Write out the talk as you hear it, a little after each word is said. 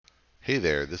Hey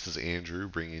there, this is Andrew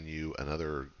bringing you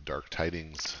another Dark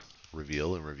Tidings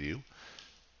reveal and review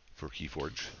for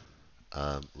Keyforge.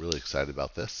 Really excited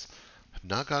about this. I've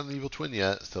not gotten Evil Twin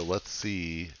yet, so let's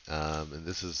see. And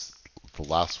this is the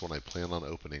last one I plan on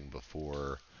opening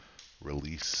before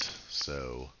release,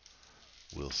 so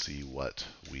we'll see what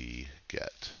we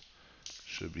get.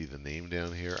 Should be the name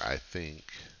down here, I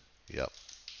think. Yep.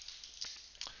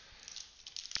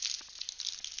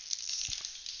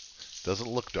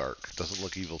 Doesn't look dark. Doesn't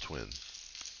look Evil Twin.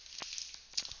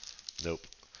 Nope.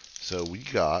 So we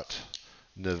got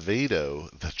Nevado,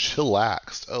 the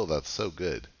Chillaxed. Oh, that's so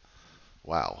good.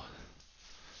 Wow.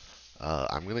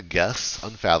 I'm going to guess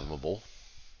Unfathomable,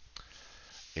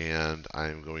 and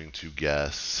I'm going to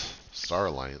guess Star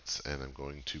Alliance, and I'm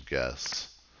going to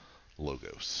guess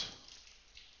Logos.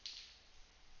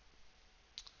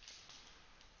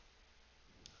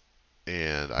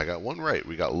 And I got one right.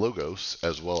 We got Logos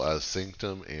as well as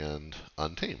Sanctum and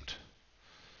Untamed.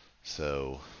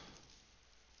 So,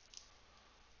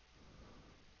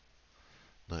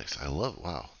 nice. I love,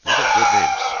 wow. These are good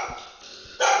names.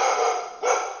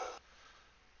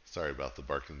 Sorry about the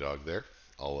barking dog there.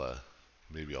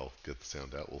 Maybe I'll get the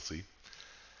sound out. We'll see.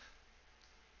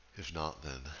 If not,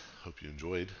 then hope you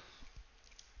enjoyed.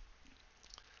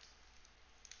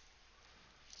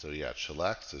 So yeah,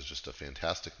 Chillax is just a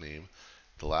fantastic name.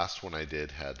 The last one I did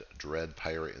had Dread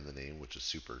Pirate in the name, which is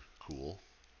super cool.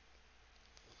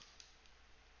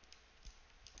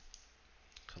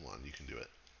 Come on, you can do it.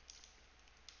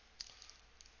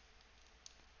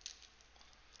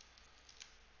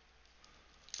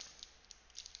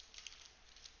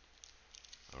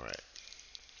 All right.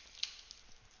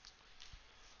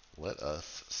 Let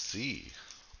us see.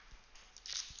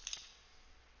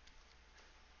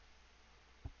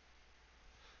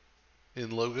 In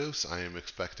Logos, I am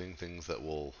expecting things that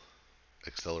will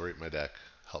accelerate my deck,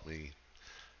 help me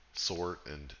sort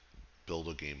and build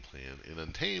a game plan. In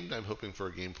Untamed, I'm hoping for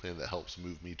a game plan that helps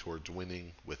move me towards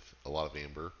winning with a lot of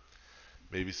Amber,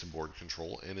 maybe some board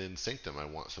control. And in Sanctum, I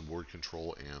want some board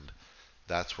control, and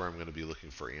that's where I'm going to be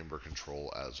looking for Amber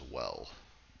control as well.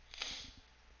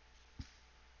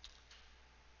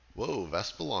 Whoa,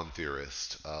 Vespalon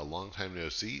Theorist. Long time no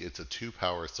see. It's a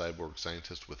 2-power cyborg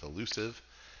scientist with elusive.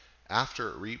 After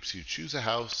it reaps, you choose a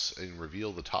house and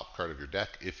reveal the top card of your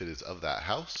deck. If it is of that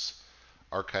house,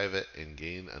 archive it and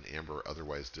gain an amber,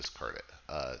 otherwise discard it.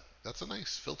 That's a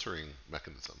nice filtering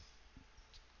mechanism.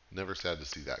 Never sad to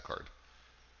see that card.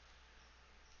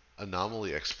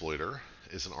 Anomaly Exploiter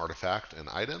is an artifact and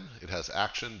item. It has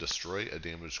action, destroy a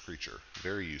damaged creature.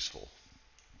 Very useful.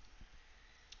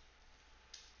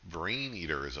 Brain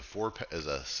Eater is a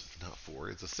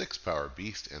 6-power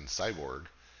beast and cyborg.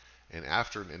 And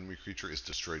after an enemy creature is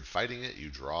destroyed fighting it, you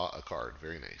draw a card.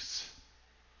 Very nice.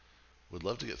 Would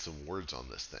love to get some words on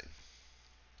this thing.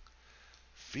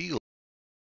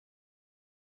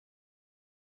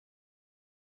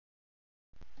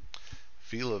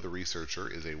 Phila the Researcher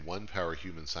is a 1-power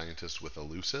human scientist with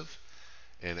elusive.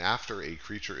 And after a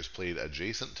creature is played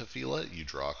adjacent to Phila, you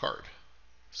draw a card.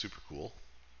 Super cool.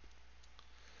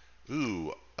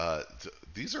 Ooh,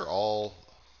 these are all...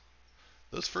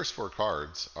 Those first 4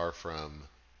 cards are from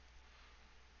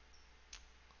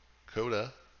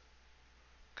Coda,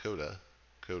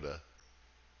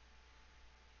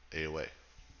 AOA.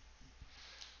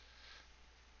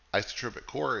 Isotropic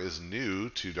Core is new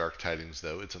to Dark Tidings,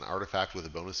 though. It's an artifact with a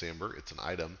bonus amber. It's an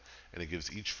item, and it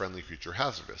gives each friendly creature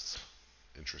hazardous.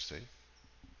 Interesting.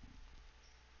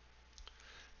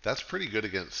 That's pretty good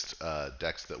against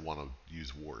decks that want to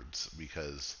use wards,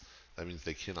 because that means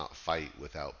they cannot fight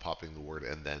without popping the ward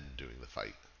and then doing the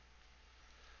fight.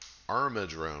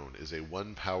 Armadrone is a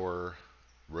 1-power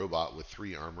robot with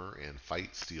 3 armor and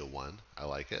fight, steal 1. I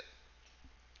like it.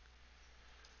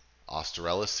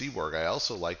 Austerella Seaborg. I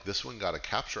also like this one. Got a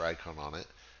capture icon on it,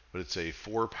 but it's a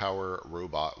 4-power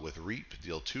robot with Reap.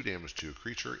 Deal 2 damage to a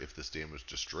creature. If this damage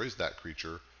destroys that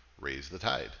creature, raise the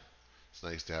tide. It's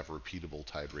nice to have repeatable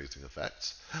tide raising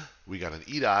effects. We got an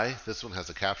Edai. This one has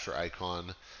a capture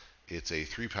icon. It's a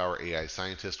 3-power AI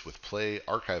scientist with play.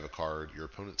 Archive a card. Your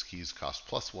opponent's keys cost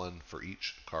 +1 for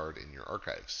each card in your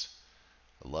archives.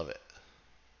 I love it.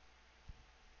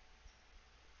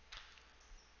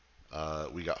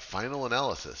 We got Final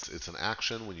Analysis. It's an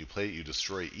action. When you play it, you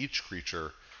destroy each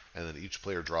creature, and then each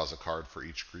player draws a card for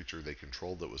each creature they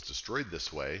controlled that was destroyed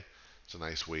this way. It's a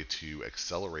nice way to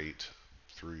accelerate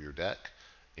through your deck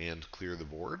and clear the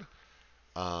board.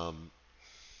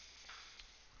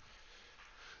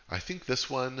 I think this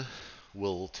one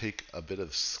will take a bit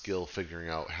of skill figuring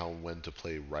out how and when to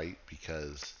play right,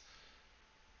 because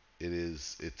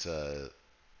it's a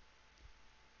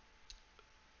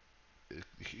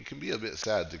it can be a bit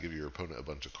sad to give your opponent a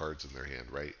bunch of cards in their hand,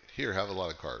 right? Here, have a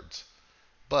lot of cards,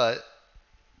 but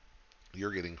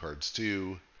you're getting cards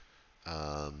too.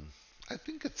 Um, I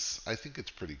think it's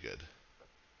pretty good.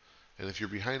 And if you're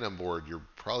behind on board, you're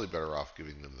probably better off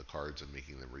giving them the cards and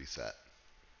making them reset.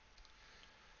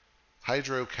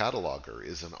 Hydro Cataloger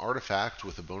is an artifact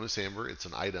with a bonus amber. It's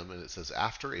an item, and it says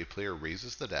after a player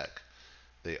raises the deck,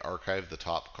 they archive the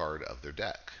top card of their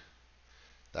deck.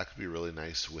 That could be really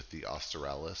nice with the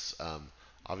Australis.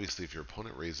 Obviously, if your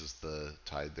opponent raises the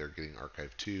tide, they're getting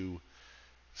archived too.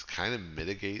 This kind of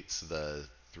mitigates the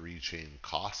 3-chain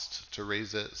cost to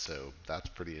raise it, so that's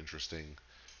pretty interesting.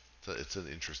 So it's an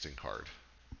interesting card.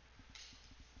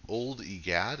 Old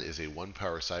Egad is a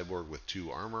 1-power cyborg with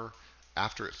 2 armor.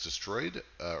 After it's destroyed,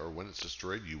 or when it's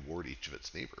destroyed, you ward each of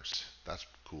its neighbors. That's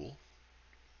cool.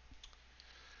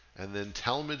 And then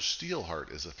Talmadge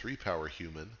Steelheart is a 3-power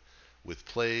human. With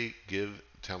play, give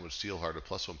Talmadge Steelheart a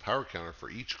 +1 power counter for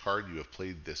each card you have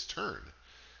played this turn,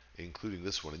 including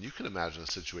this one. And you can imagine a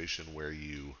situation where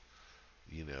you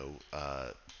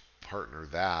partner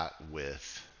that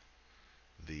with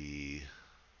the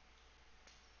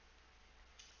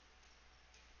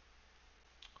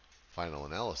final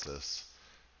analysis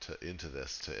into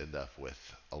this to end up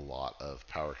with a lot of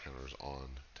power counters on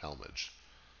Talmadge.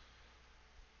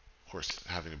 Of course,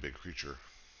 having a big creature,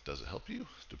 does it help you?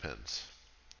 Depends.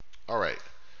 All right.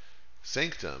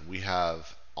 Sanctum, we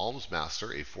have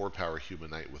Almsmaster, a 4-power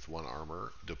human knight with 1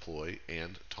 armor, deploy,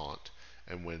 and taunt.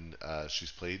 And when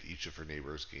she's played, each of her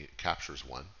neighbors captures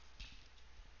 1.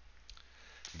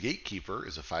 Gatekeeper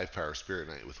is a 5-power spirit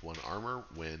knight with 1 armor.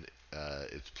 When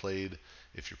it's played,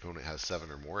 if your opponent has 7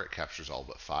 or more, it captures all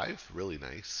but 5. Really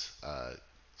nice.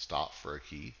 Stop for a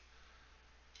key.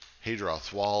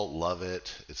 Hadroth's Wall, love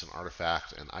it. It's an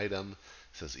artifact and item.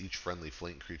 It says each friendly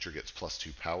flank creature gets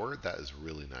 +2 power. That is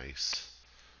really nice.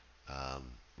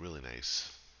 Really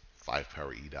nice.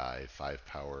 5-power Edai,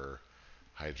 5-power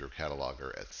Hydro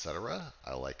Cataloger, etc.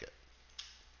 I like it.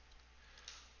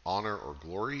 Honor or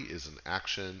Glory is an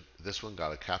action. This one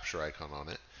got a capture icon on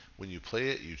it. When you play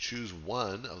it, you choose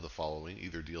one of the following.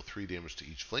 Either deal 3 damage to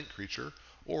each flank creature,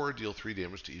 or deal 3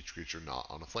 damage to each creature not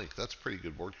on a flank. That's pretty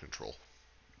good board control.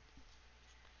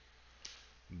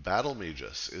 Battle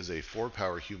Magus is a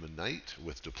 4-power human knight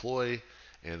with deploy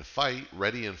and fight,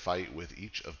 ready and fight with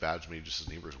each of Badge Magus'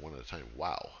 neighbors one at a time.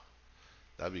 Wow.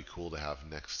 That'd be cool to have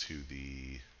next to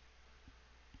the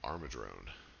Armadrone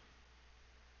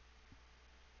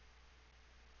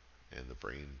and the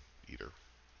Brain Eater.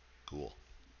 Cool.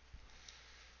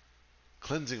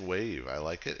 Cleansing Wave, I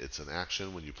like it. It's an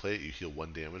action. When you play it, you heal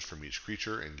 1 damage from each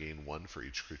creature and gain 1 for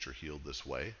each creature healed this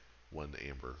way. 1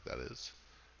 amber, that is.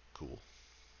 Cool.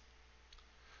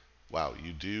 Wow,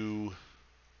 you do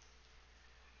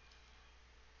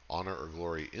Honor or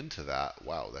Glory into that.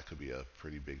 Wow, that could be a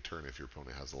pretty big turn if your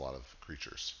opponent has a lot of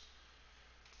creatures.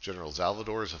 General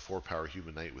Zalvador is a 4-power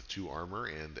human knight with 2 armor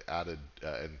and added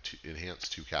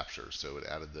enhanced 2 captures. So it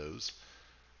added those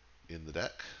in the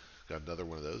deck. Got another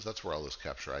one of those. That's where all those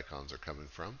capture icons are coming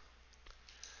from.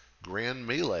 Grand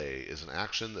Melee is an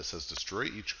action that says destroy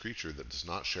each creature that does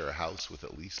not share a house with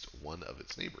at least one of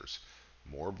its neighbors.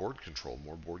 More board control,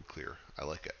 more board clear. I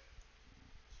like it.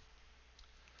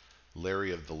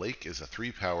 Larry of the Lake is a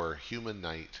 3-power human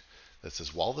knight that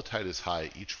says while the tide is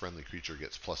high, each friendly creature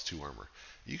gets +2 armor.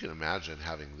 You can imagine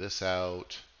having this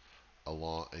out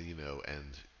along,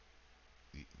 and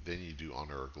then you do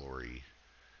Honor or Glory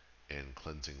and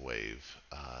Cleansing Wave.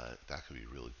 That could be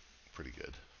really pretty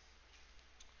good.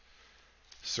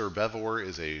 Sir Bevor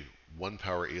is a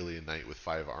 1-power alien knight with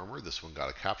 5 armor. This one got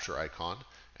a capture icon,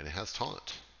 and it has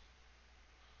taunt.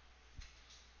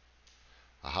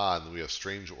 Aha, and then we have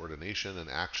Strange Ordination, an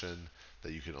action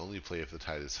that you can only play if the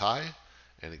tide is high,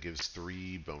 and it gives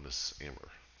 3 bonus amber.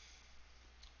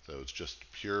 So it's just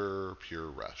pure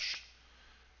rush.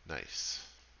 Nice.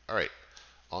 Alright,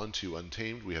 on to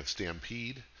Untamed. We have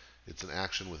Stampede. It's an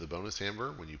action with a bonus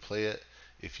amber. When you play it,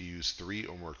 if you use 3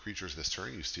 or more creatures this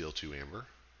turn, you steal 2 amber.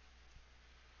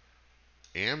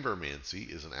 Ambermancy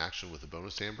is an action with a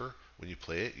bonus amber. When you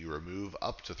play it, you remove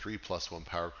up to 3 +1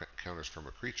 power counters from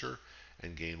a creature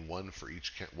and gain 1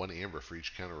 amber for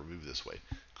each counter removed this way.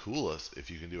 Coolest if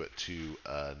you can do it to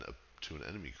an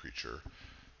enemy creature,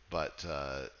 but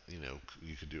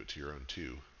you could do it to your own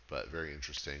too. But very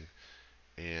interesting.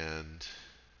 And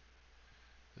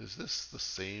is this the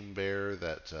same bear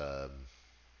that?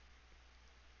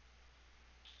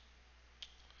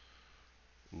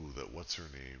 What's her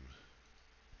name?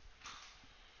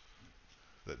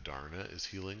 That Darna is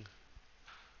healing.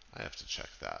 I have to check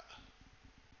that.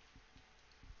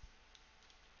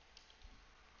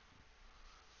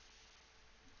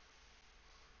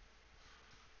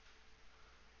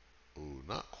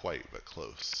 quite, but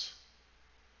close.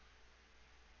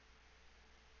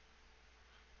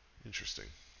 Interesting.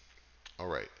 All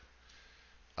right.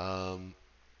 Um,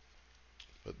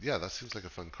 but yeah, that seems like a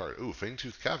fun card. Ooh,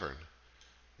 Fangtooth Cavern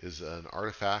is an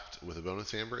artifact with a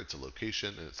bonus amber. It's a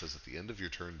location, and it says at the end of your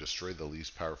turn, destroy the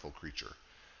least powerful creature.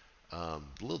 A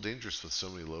little dangerous with so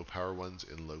many low power ones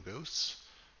in Logos,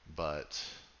 but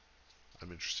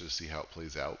I'm interested to see how it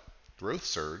plays out. Growth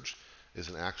Surge is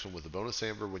an action with a bonus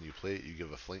amber. When you play it, you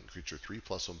give a flank creature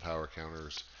 3/1 power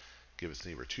counters, give its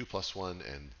neighbor 2/1,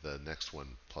 and the next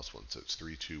one +1. So it's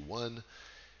 3/2/1.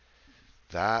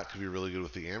 That could be really good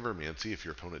with the Ambermancy if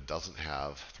your opponent doesn't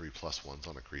have 3/1s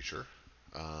on a creature.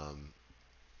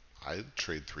 I'd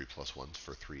trade 3/1s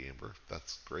for 3 amber.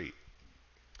 That's great.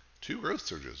 2 Growth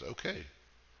Surges. Okay,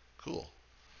 cool.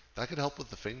 That could help with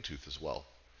the Fangtooth as well.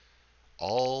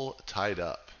 All tied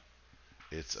up.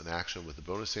 It's an action with the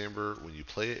bonus amber. When you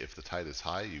play it, if the tide is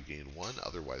high, you gain 1.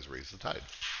 Otherwise, raise the tide.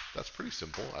 That's pretty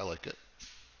simple. I like it.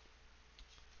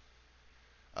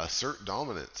 Assert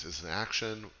Dominance is an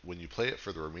action. When you play it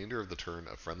for the remainder of the turn,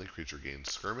 a friendly creature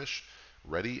gains skirmish.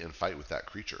 Ready and fight with that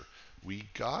creature. We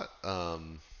got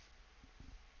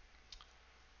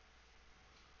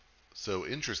so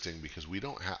interesting because we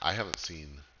don't. I haven't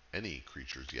seen any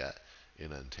creatures yet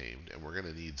in Untamed, and we're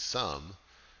going to need some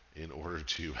in order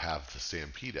to have the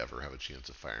Stampede ever have a chance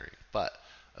of firing. But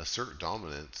assert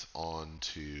dominance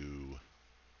onto,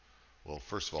 well,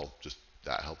 first of all, just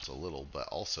that helps a little, but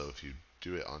also if you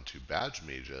do it onto Badge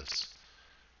Magus,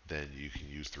 then you can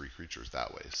use 3 creatures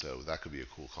that way. So that could be a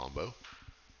cool combo.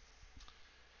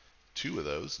 2 of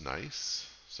those, nice.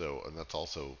 So, and that's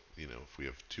also, if we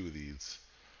have 2 of these,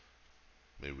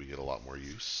 maybe we get a lot more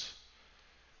use.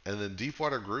 And then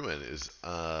Deepwater Gruin is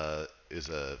a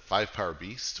 5-power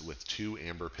beast with 2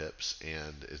 amber pips,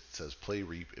 and it says play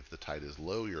Reap. If the tide is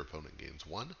low, your opponent gains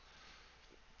 1.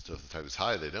 So if the tide is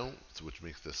high, they don't, which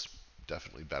makes this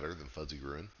definitely better than Fuzzy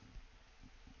Gruin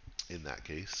in that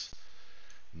case.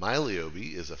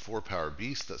 Myliobe is a 4-power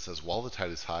beast that says while the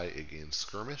tide is high, it gains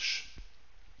Skirmish.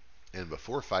 And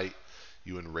before fight,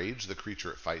 you enrage the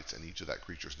creature it fights and each of that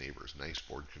creature's neighbors. Nice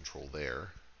board control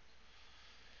there.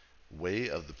 Way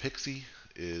of the Pixie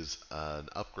is an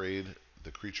upgrade.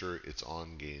 The creature it's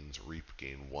on gains Reap,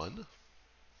 gain 1.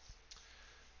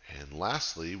 And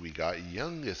lastly, we got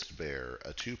Youngest Bear,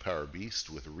 a 2-power beast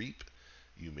with Reap.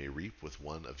 You may reap with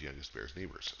one of Youngest Bear's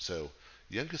neighbors. So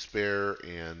Youngest Bear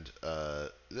and,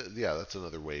 yeah, that's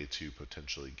another way to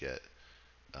potentially get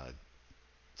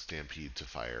Stampede to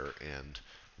fire. And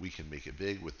we can make it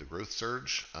big with the Growth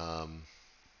Surge.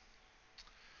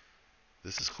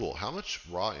 This is cool. How much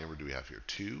raw amber do we have here?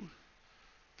 2,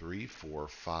 3, 4,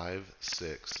 5,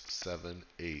 6, 7,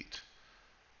 8,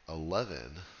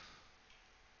 11,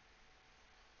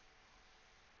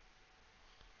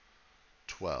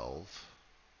 12,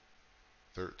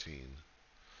 13.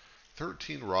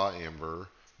 13 raw amber,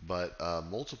 but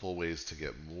multiple ways to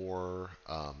get more.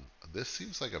 This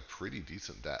seems like a pretty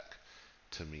decent deck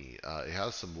to me. It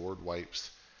has some board wipes.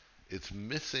 It's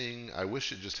missing. I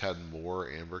wish it just had more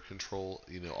amber control.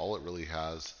 All it really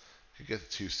has. You get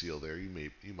the 2 seal there. You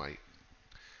might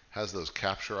has those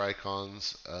capture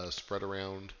icons spread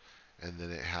around, and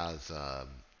then it has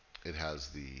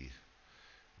the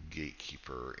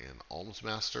Gatekeeper and Alms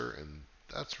Master, and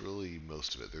that's really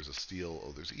most of it. There's a steal.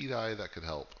 Oh, there's Edai that could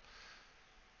help.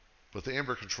 But the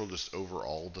Amber control just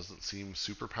overall doesn't seem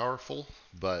super powerful,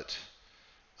 but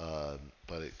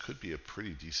it could be a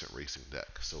pretty decent racing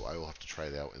deck. So I will have to try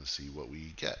it out and see what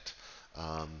we get.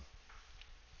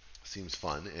 Seems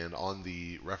fun. And on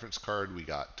the reference card, we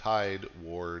got Tide,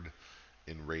 Ward,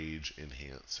 Enrage,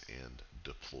 Enhance, and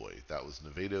Deploy. That was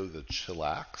Nevado the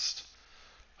Chillaxed.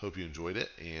 Hope you enjoyed it,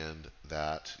 and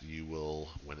that you will,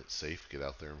 when it's safe, get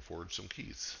out there and forge some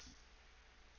keys.